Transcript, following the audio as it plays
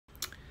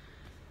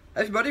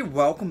Everybody,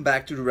 welcome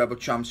back to the Rebel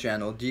Chums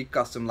channel, the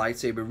custom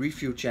lightsaber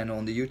review channel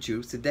on the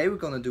YouTube. Today we're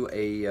gonna do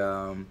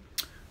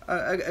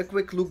a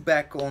quick look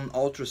back on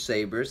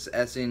Ultrasabers,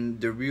 as in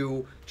the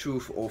real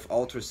truth of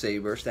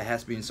Ultrasabers. There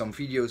has been some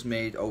videos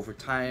made over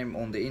time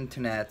on the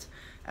internet,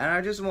 and I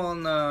just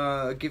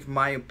wanna give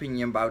my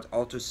opinion about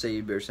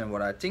Ultrasabers and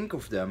what I think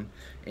of them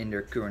in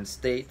their current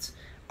state.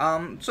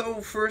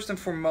 So first and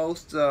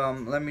foremost,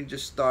 let me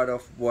just start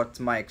off what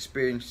my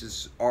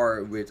experiences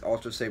are with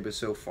Ultrasabers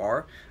so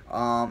far.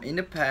 In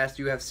the past,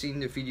 you have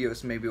seen the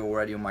videos maybe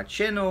already on my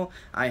channel.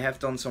 I have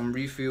done some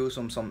reviews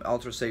on some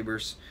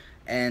Ultrasabers,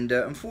 and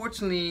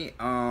unfortunately,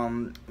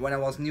 when I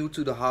was new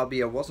to the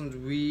hobby, I wasn't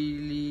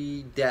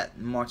really that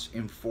much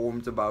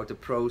informed about the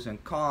pros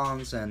and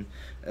cons and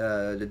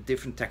the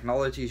different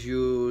technologies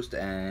used,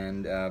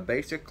 and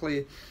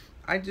basically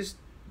I just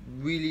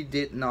really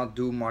did not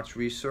do much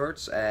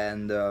research.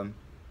 And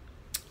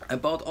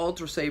about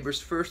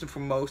Ultrasabers, first and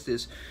foremost,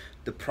 is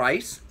the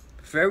price.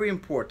 Very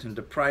important,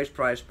 the price.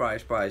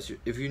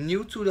 If you're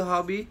new to the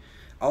hobby,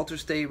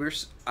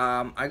 Ultrasabers,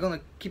 I'm gonna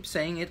keep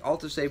saying it,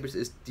 Ultrasabers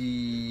is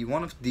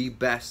one of the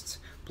best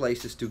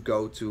places to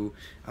go to.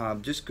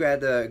 Just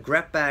grab a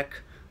grab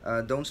pack.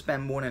 Don't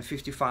spend more than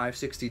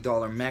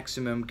 $55–60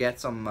 maximum. Get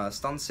some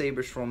stun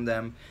sabers from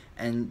them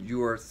and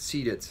you're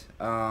seated.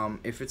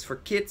 If it's for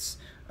kids,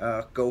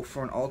 go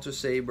for an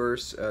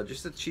Ultrasabers,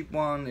 just a cheap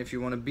one. If you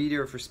want a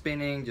beater for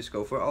spinning, just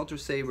go for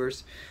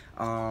Ultrasabers.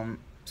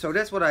 So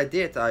that's what I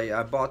did.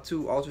 I bought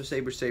two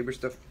Ultrasaber sabers.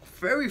 The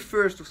very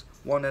first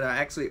one that I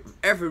actually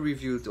ever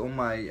reviewed on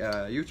my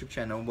YouTube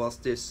channel was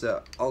this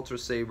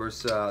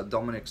Ultrasabers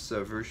Dominic's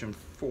version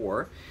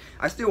 4.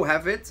 I still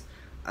have it.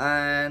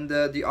 And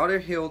the other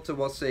hilt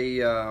was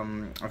a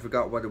I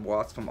forgot what it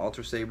was from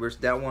Ultrasabers.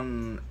 That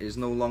one is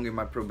no longer in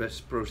my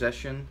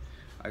possession.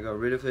 I got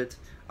rid of it.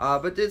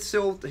 But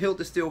the hilt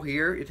is still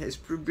here. It is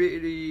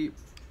pretty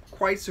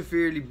quite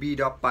severely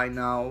beat up by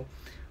now.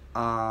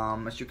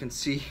 As you can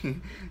see,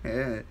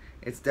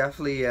 it's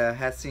definitely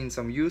has seen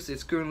some use.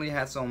 It's currently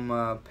has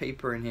some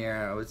paper in here.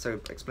 I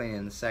will explain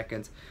in a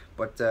second.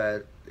 But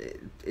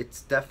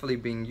it's definitely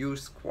being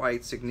used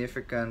quite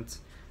significant.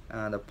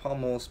 The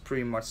pommel's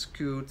pretty much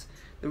skewed.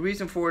 The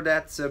reason for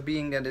that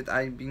being that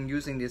I've been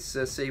using this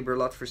saber a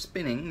lot for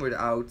spinning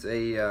without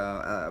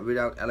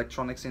without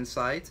electronics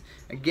inside.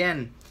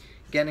 Again,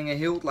 getting a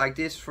hilt like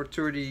this for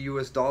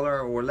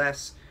 $30 or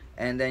less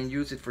and then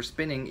use it for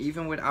spinning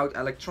even without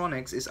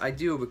electronics is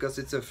ideal, because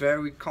it's a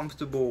very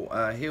comfortable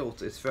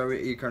hilt. It's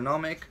very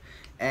economic,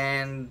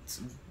 and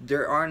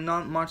there are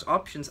not much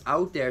options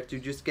out there to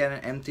just get an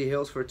empty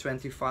hilt for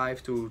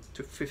 $25 to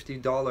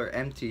 $50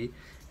 empty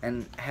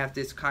and have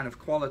this kind of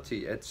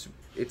quality. It's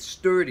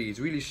sturdy. It's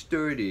really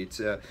sturdy. It's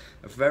a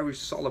very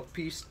solid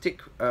piece,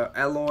 thick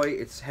alloy.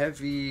 It's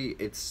heavy.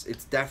 It's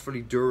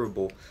definitely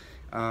durable.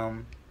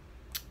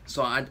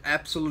 So I'd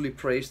absolutely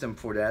praise them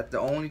for that. The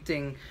only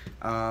thing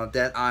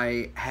that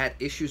I had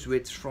issues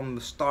with from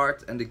the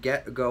start and the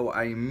get-go,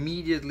 I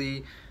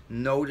immediately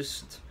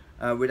noticed,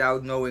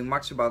 without knowing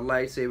much about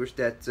lightsabers,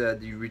 that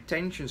the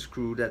retention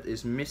screw that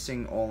is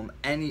missing on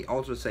any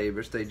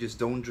Ultrasabers, they just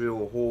don't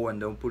drill a hole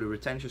and don't put a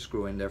retention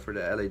screw in there for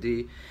the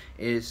LED,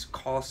 is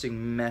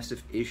causing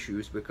massive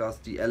issues, because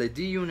the LED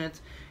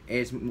unit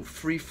is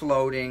free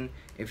floating.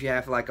 If you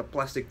have like a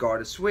plastic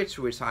guarded switch,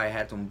 which I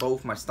had on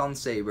both my stun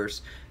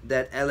sabers,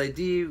 that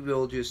LED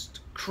will just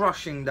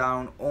crushing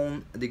down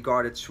on the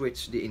guarded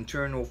switch, the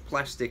internal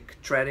plastic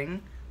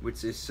threading,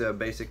 which is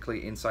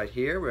basically inside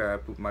here where I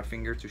put my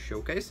finger to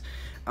showcase.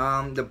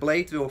 The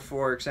blade will,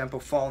 for example,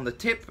 fall on the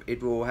tip.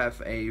 It will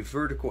have a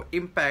vertical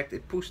impact.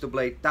 It pushes the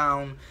blade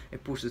down.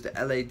 It pushes the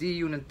LED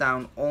unit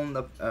down on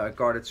the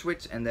guarded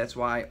switch, and that's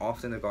why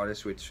often the guarded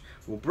switch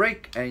will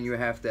break and you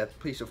have that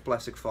piece of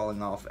plastic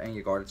falling off and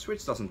your guarded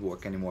switch doesn't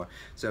work anymore.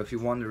 So if you're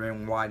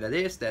wondering why that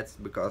is, that's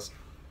because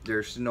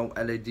there's no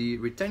LED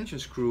retention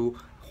screw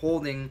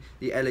holding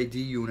the LED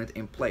unit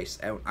in place.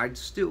 And I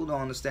still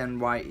don't understand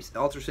why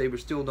Ultrasabers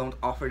still don't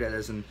offer that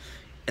as an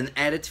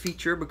added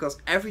feature, because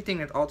everything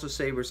that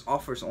Ultrasabers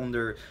offers on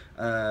their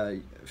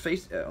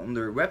on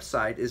their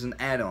website is an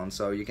add-on.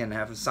 So you can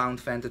have a sound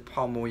vented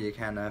pommel, you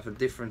can have a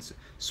different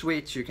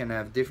switch, you can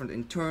have different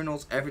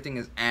internals. Everything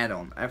is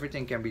add-on.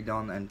 Everything can be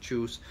done and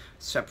choose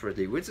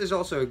separately, which is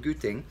also a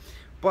good thing.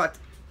 But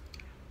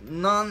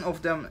none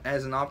of them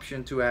has an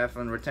option to have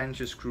a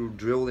retention screw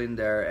drilled in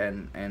there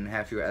and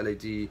have your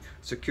LED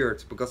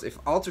secured. Because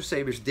if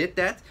Ultrasabers did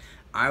that,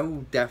 I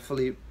would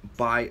definitely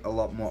buy a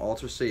lot more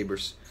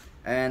Ultrasabers.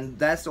 And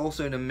that's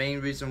also the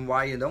main reason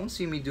why you don't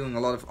see me doing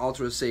a lot of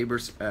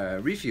Ultrasabers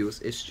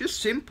reviews. It's just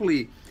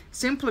simply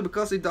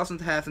because it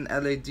doesn't have an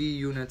LED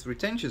unit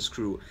retention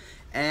screw,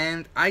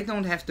 and I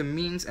don't have the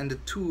means and the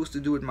tools to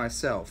do it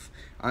myself.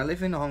 I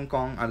live in Hong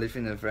Kong. I live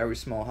in a very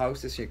small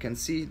house. As you can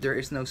see, there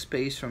is no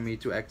space for me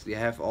to actually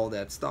have all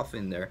that stuff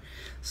in there.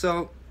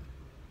 So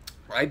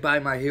I buy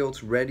my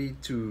hilts ready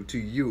to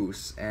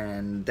use,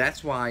 and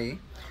that's why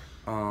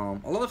a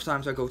lot of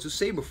times I go to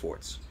saber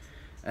forts.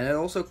 And it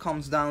also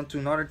comes down to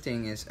another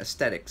thing, is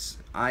aesthetics.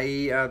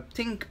 I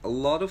think a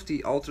lot of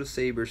the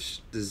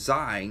Ultrasabers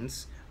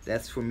designs,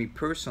 that's for me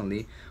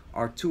personally,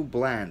 are too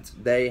bland.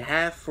 They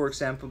have, for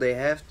example, they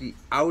have the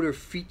outer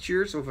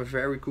features of a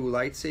very cool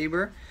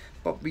lightsaber,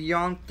 but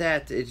beyond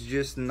that it's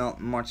just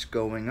not much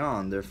going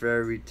on. They're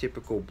very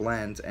typical,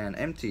 bland and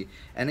empty.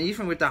 And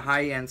even with the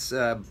high-end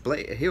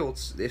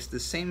hilts, it's the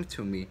same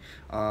to me.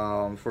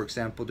 For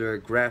example,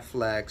 the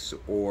Graflex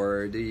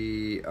or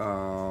the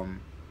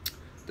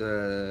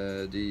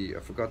I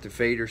forgot, the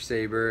Vader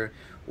saber,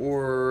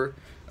 or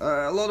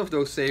a lot of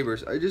those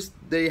sabers.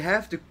 They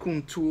have the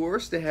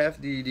contours, they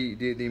have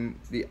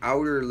the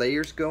outer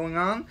layers going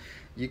on.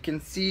 You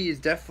can see it's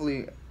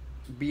definitely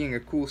being a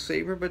cool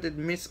saber, but it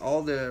miss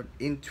all the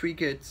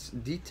intricate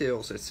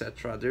details,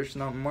 etc. There's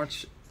not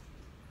much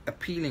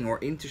appealing or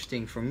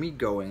interesting for me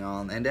going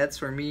on, and that's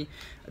for me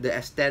the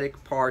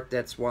aesthetic part.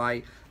 That's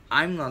why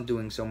I'm not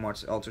doing so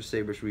much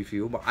Ultrasabers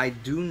review, but I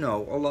do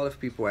know a lot of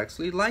people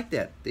actually like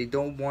that. They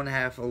don't want to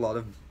have a lot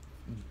of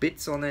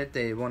bits on it.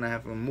 They want to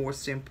have a more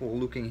simple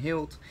looking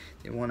hilt.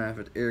 They want to have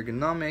it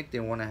ergonomic. They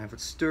want to have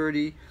it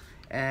sturdy.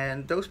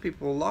 And those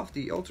people love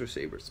the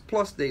Ultrasabers.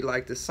 Plus, they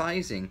like the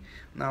sizing.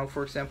 Now,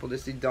 for example,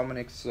 this is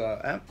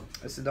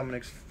the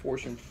Dominic's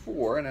Fortune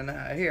 4, and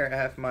then here I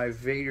have my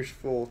Vader's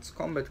Vault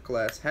Combat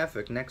Class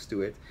Havoc next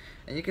to it,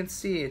 and you can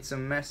see it's a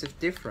massive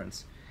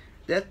difference.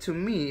 That to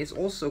me is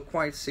also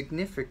quite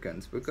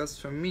significant, because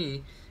for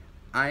me,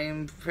 I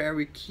am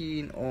very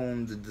keen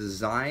on the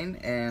design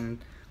and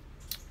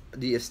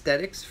the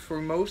aesthetics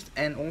for most,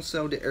 and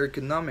also the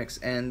ergonomics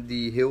and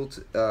the hilt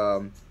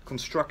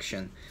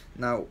construction.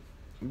 Now,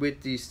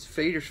 with these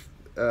Vader's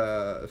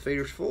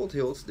Vault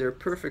hilts, they're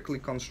perfectly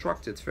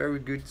constructed, very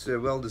good,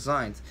 well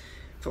designed.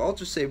 For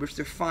Ultrasabers,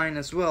 they're fine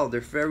as well.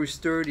 They're very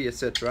sturdy,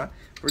 etc.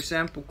 For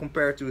example,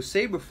 compared to a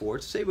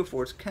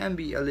Saberforge can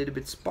be a little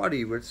bit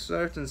spotty. With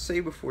certain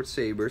Saberforge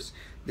sabers,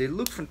 they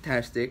look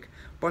fantastic,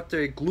 but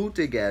they're glued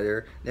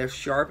together. They have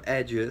sharp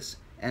edges,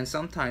 and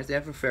sometimes they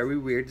have a very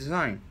weird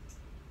design.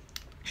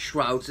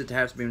 Shrouds that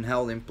have been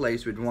held in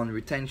place with one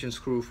retention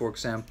screw, for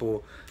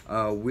example,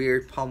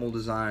 weird pommel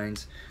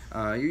designs.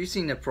 You've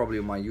seen that probably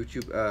on my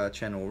YouTube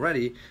channel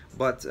already,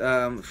 but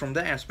from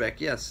that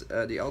aspect, yes,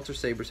 the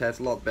Ultrasabers has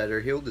a lot better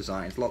hilt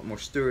designs, a lot more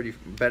sturdy,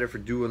 better for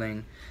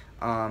dueling,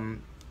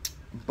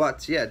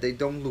 but yeah, they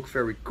don't look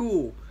very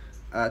cool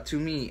to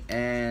me,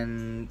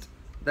 and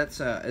that's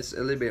it's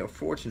a little bit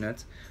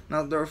unfortunate. Now,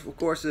 of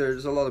course,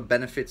 there's a lot of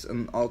benefits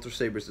on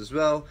Ultrasabers as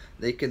well.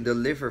 They can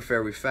deliver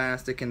very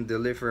fast. They can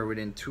deliver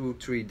within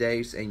 2-3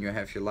 days, and you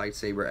have your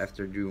lightsaber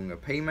after doing a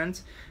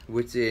payment,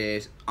 which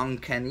is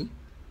uncanny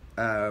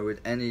with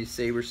any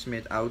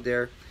sabersmith out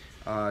there.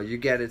 You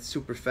get it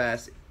super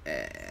fast,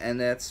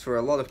 and that's for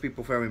a lot of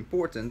people very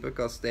important,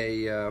 because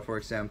they, for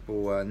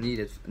example,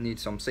 need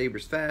some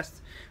sabers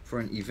fast for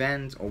an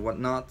event or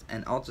whatnot,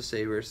 and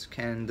Ultrasabers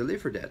can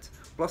deliver that.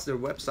 Plus, their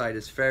website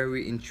is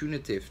very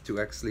intuitive to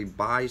actually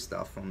buy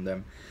stuff from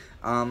them.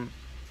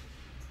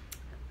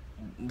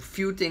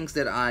 Few things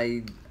that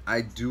I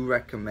do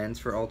recommend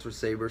for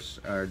Ultrasabers,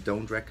 or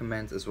don't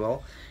recommend as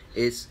well,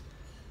 is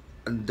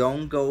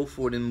don't go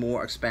for the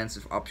more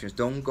expensive options.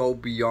 Don't go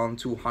beyond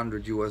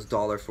 $200 US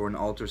for an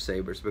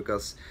Ultrasabers,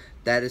 because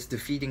that is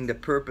defeating the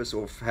purpose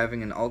of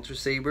having an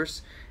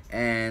Ultrasabers,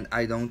 and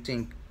I don't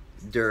think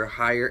their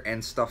higher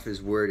end stuff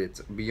is worth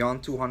it.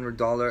 Beyond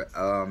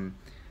 $200,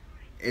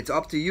 it's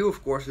up to you,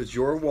 of course. It's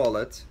your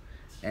wallet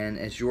and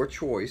it's your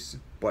choice,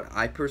 but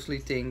I personally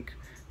think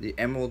the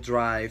Emerald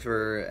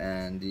driver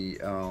and the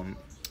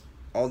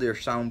all their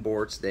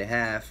soundboards they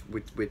have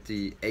with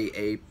the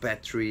AA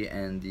battery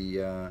and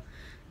the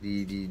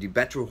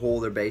battery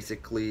holder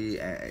basically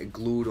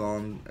glued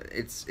on,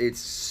 it's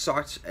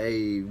such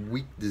a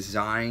weak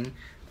design.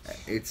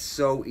 It's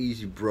so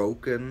easy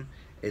broken.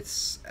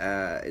 It's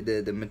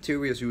the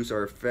materials used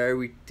are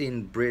very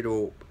thin,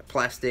 brittle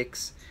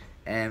plastics,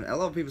 and a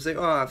lot of people say,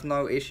 oh, I have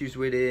no issues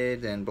with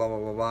it and blah blah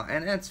blah blah,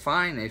 and that's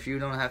fine. If you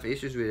don't have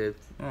issues with it,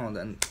 oh,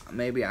 then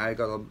maybe I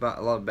got a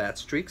lot of bad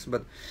streaks,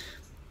 but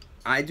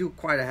I do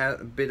quite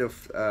a bit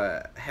of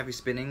heavy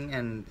spinning,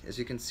 and as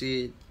you can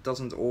see, it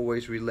doesn't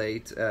always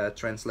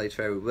translate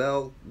very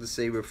well. The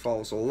saber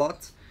falls a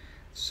lot,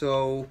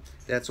 so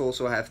that's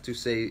also have to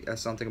say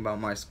something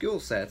about my skill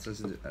sets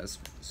as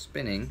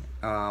spinning.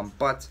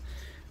 But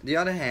the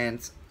other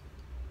hand,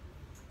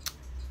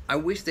 I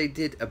wish they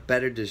did a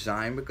better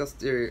design, because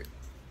their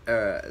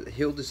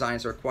hilt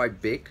designs are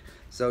quite big,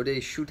 so they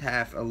should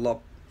have a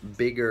lot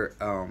bigger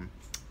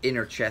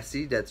inner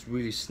chassis that's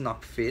really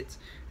snug fit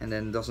and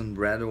then doesn't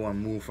rattle and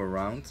move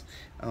around.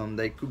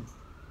 They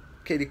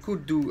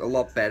could do a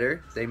lot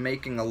better. They're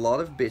making a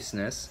lot of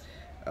business.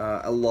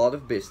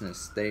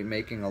 They're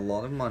making a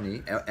lot of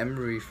money.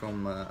 Emery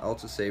from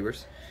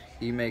Ultrasabers,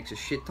 he makes a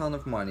shit ton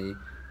of money,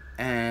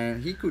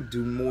 and he could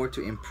do more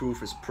to improve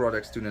his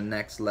products to the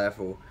next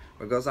level,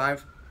 because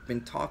I've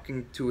been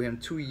talking to him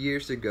 2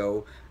 years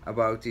ago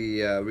about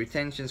the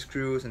retention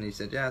screws, and he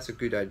said, yeah, it's a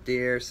good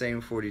idea. Same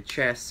for the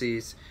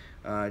chassis.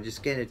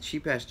 Just get a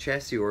cheap ass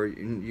chassis, or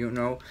you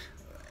know,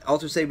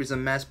 Ultrasabers is a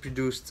mass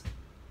produced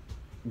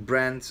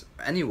brand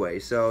anyway,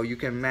 so you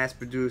can mass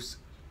produce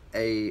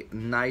a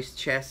nice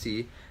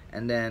chassis,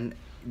 and then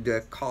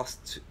the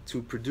cost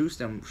to produce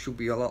them should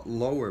be a lot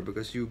lower,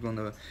 because you're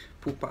gonna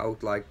poop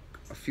out like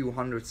a few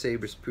hundred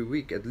sabers per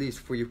week, at least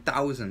for your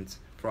thousands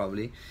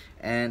probably.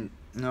 And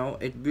no,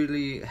 it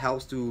really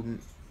helps to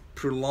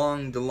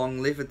prolong the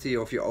longevity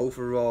of your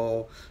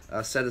overall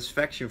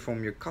satisfaction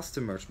from your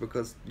customers,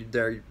 because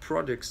their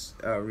products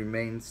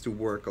remains to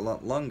work a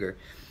lot longer.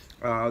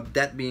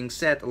 That being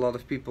said, a lot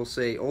of people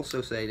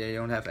also say they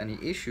don't have any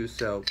issues,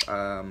 so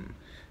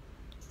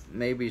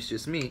maybe it's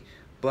just me,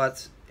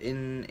 but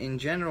in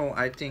general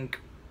I think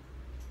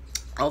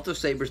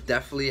Ultrasabers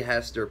definitely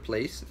has their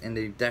place, and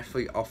they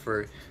definitely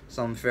offer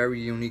some very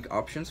unique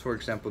options. For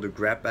example, the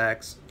grab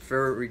bags,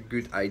 very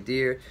good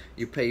idea.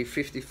 You pay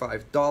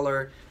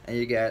 $55 and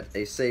you get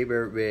a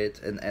saber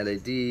with an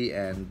LED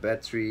and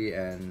battery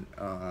and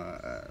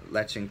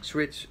latching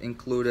switch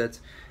included,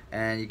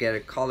 and you get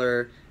a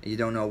color. You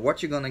don't know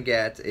what you're gonna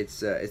get.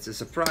 It's a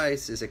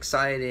surprise. It's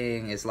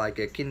exciting. It's like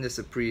a Kinder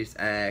Surprise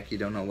egg. You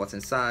don't know what's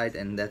inside,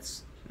 and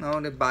that's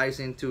that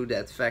buys into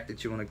that fact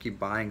that you want to keep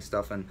buying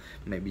stuff, and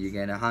maybe you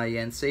get a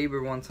high-end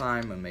saber one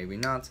time and maybe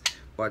not,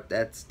 but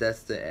that's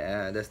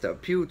the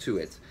appeal to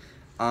it.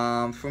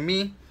 For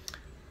me,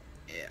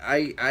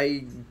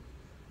 I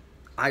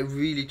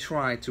really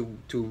try to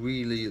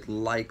really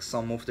like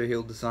some of the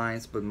hilt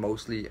designs, but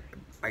mostly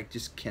I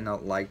just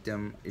cannot like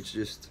them. It's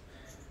just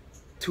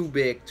too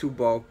big, too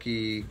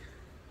bulky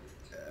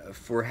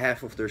for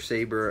half of their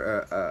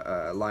saber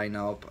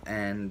lineup,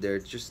 and they're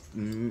just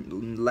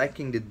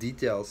lacking the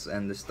details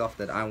and the stuff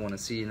that I want to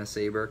see in a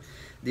saber.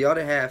 The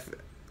other half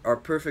are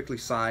perfectly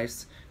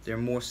sized. They're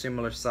more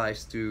similar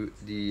size to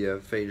the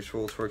Vader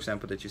Scrolls, for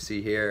example, that you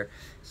see here,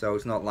 so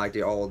it's not like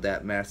they're all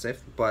that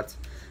massive, but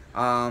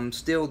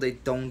still they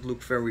don't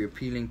look very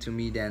appealing to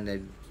me. Then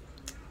they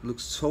look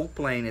so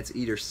plain. It's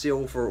either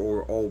silver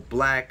or all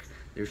black.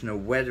 There's no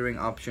weathering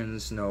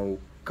options, no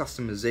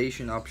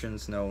customization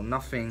options, no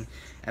nothing.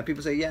 And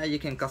people say, yeah, you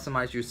can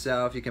customize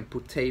yourself, you can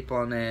put tape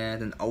on it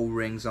and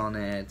O-rings on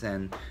it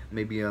and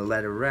maybe a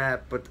leather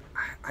wrap, but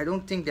I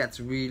don't think that's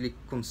really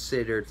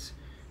considered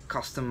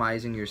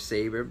customizing your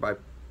saber by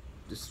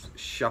just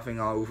shoving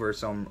over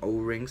some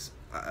O-rings.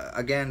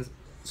 Again,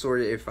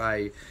 sorry if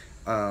I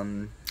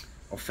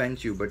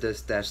offend you, but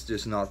that's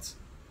just not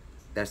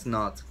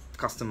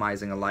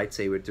customizing a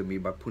lightsaber to me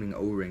by putting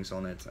O-rings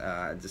on it.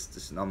 This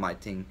is not my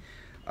thing.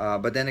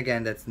 But then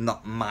again, that's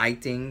not my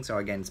thing, so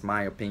again, it's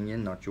my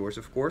opinion, not yours,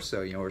 of course,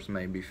 so yours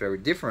may be very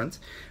different.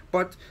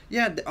 But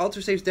yeah, the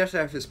Ultrasabers does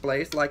have his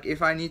place. Like,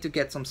 if I need to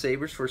get some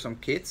sabers for some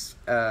kids,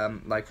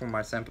 like for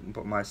my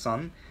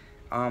son,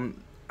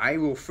 I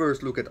will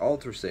first look at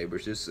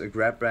Ultrasabers, just a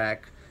grab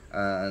rack,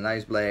 a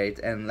nice blade,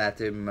 and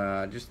let him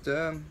just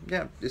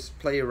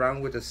play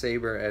around with the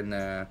saber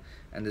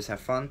and just have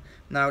fun.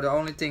 Now, the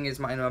only thing is,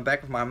 in the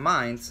back of my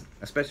mind,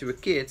 especially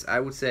with kids, I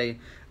would say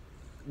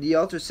the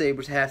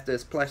Ultrasabers have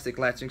this plastic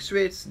latching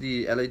switch,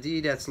 the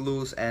LED that's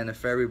loose, and a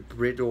very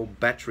brittle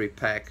battery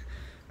pack.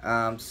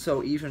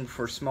 So even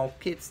for small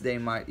kids, they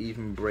might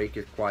even break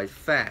it quite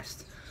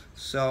fast.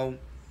 So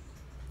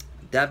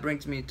that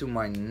brings me to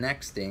my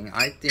next thing.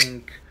 I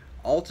think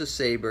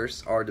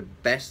Ultrasabers are the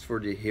best for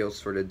the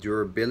hilts, for the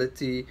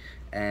durability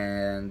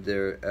and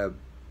their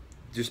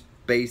just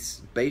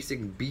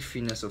basic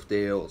beefiness of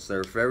the hilts.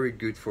 They're very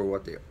good for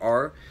what they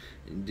are.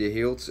 The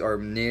hilts are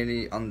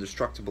nearly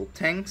indestructible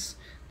tanks.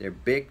 They're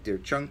big, they're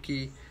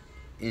chunky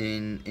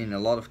in a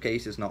lot of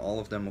cases, not all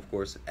of them of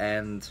course,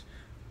 and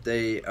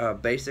they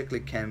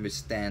basically can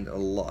withstand a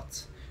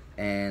lot.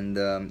 And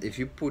if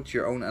you put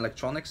your own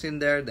electronics in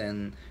there,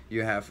 then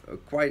you have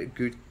quite a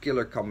good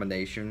killer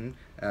combination.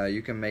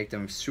 You can make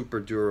them super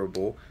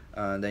durable.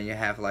 Then you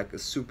have like a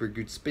super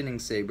good spinning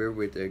saber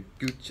with a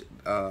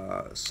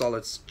good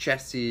solid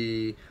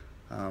chassis,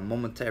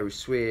 momentary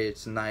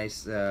switch,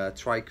 nice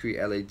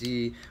tri-key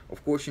LED.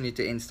 Of course you need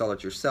to install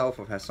it yourself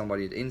or have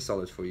somebody to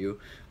install it for you,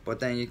 but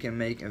then you can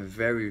make a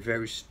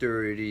very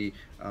sturdy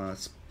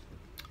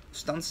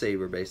stun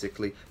saber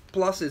basically.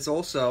 Plus it's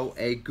also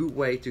a good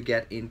way to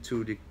get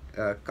into the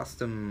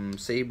custom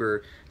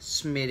saber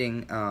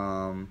smithing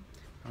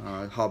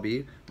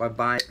hobby by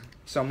buying.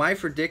 So my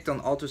verdict on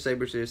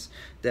Ultrasabers is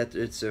that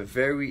it's a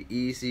very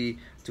easy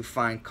to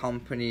find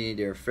company.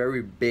 They're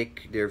very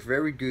big, they're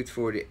very good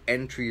for the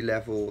entry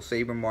level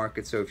saber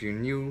market. So if you're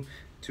new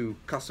to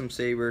custom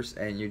sabers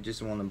and you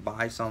just want to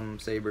buy some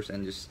sabers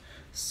and just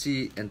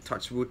see and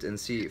touch wood and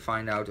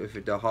find out if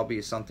the hobby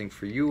is something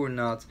for you or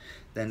not,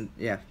 then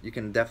yeah, you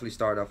can definitely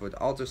start off with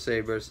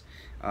Ultrasabers.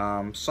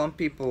 Some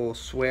people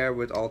swear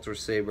with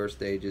Ultrasabers,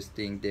 they just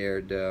think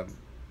they're the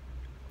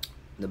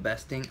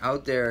best thing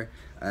out there,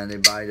 and they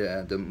buy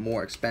the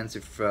more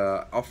expensive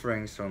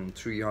offerings from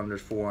 300,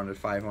 400,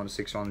 500,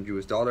 600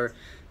 US dollar.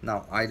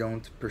 Now I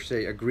don't per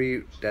se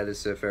agree that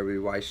is a very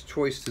wise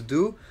choice to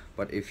do,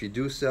 but if you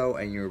do so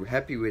and you're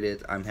happy with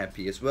it, I'm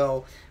happy as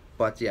well.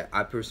 But yeah,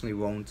 I personally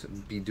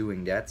won't be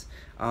doing that.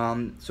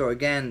 So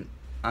again,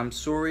 I'm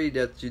sorry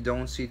that you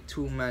don't see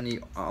too many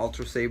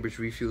Ultrasabers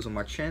reviews on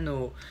my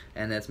channel,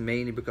 and that's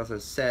mainly because,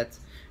 as I said,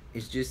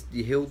 it's just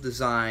the hilt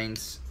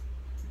designs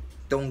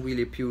don't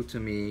really appeal to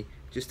me,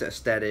 just the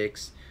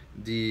aesthetics,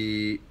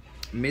 the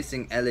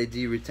missing LED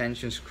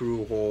retention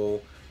screw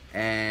hole,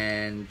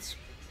 and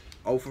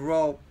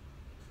overall,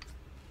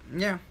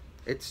 yeah,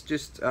 it's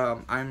just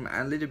I'm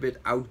a little bit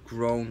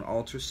outgrown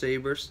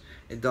Ultrasabers.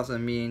 It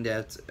doesn't mean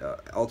that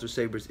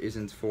Ultrasabers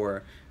isn't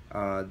for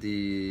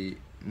the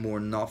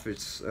more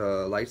novice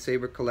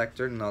lightsaber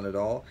collector, not at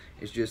all.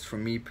 It's just for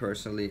me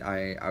personally,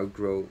 I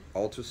outgrow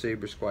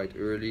Ultrasabers quite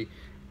early,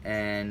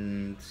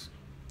 and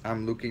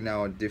I'm looking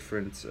now at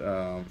different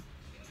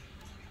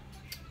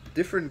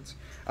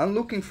I'm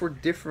looking for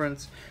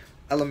different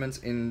elements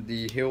in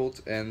the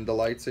hilt and the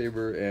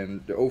lightsaber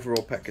and the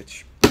overall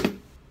package.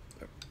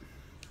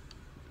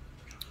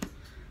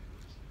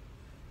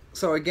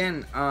 So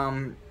again,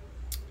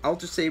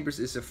 Ultrasabers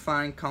is a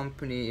fine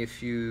company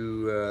if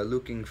you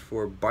looking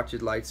for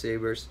budget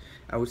lightsabers.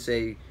 I would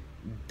say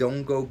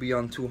don't go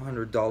beyond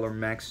 $200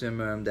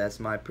 maximum. That's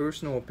my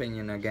personal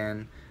opinion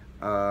again.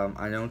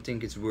 I don't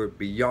think it's worth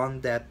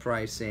beyond that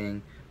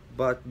pricing,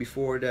 but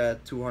before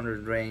that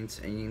 200 range,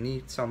 and you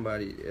need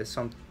somebody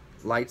some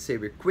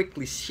lightsaber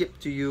quickly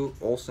shipped to you,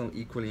 also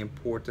equally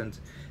important,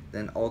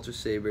 then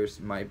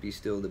Ultrasabers might be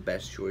still the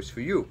best choice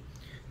for you.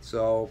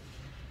 So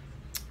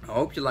I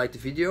hope you liked the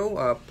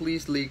video.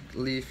 Please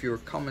leave your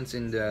comments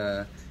in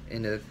the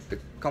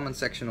comment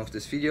section of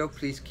this video.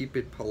 Please keep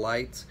it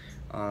polite,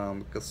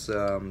 because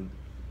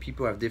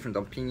people have different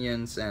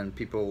opinions, and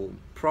people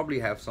probably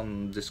have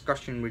some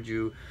discussion with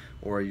you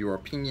or your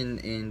opinion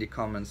in the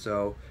comments.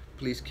 So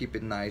please keep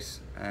it nice,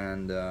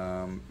 and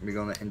we're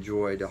gonna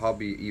enjoy the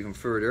hobby even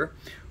further.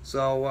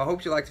 So I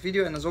hope you liked the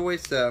video, and as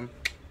always,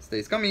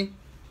 stay scummy.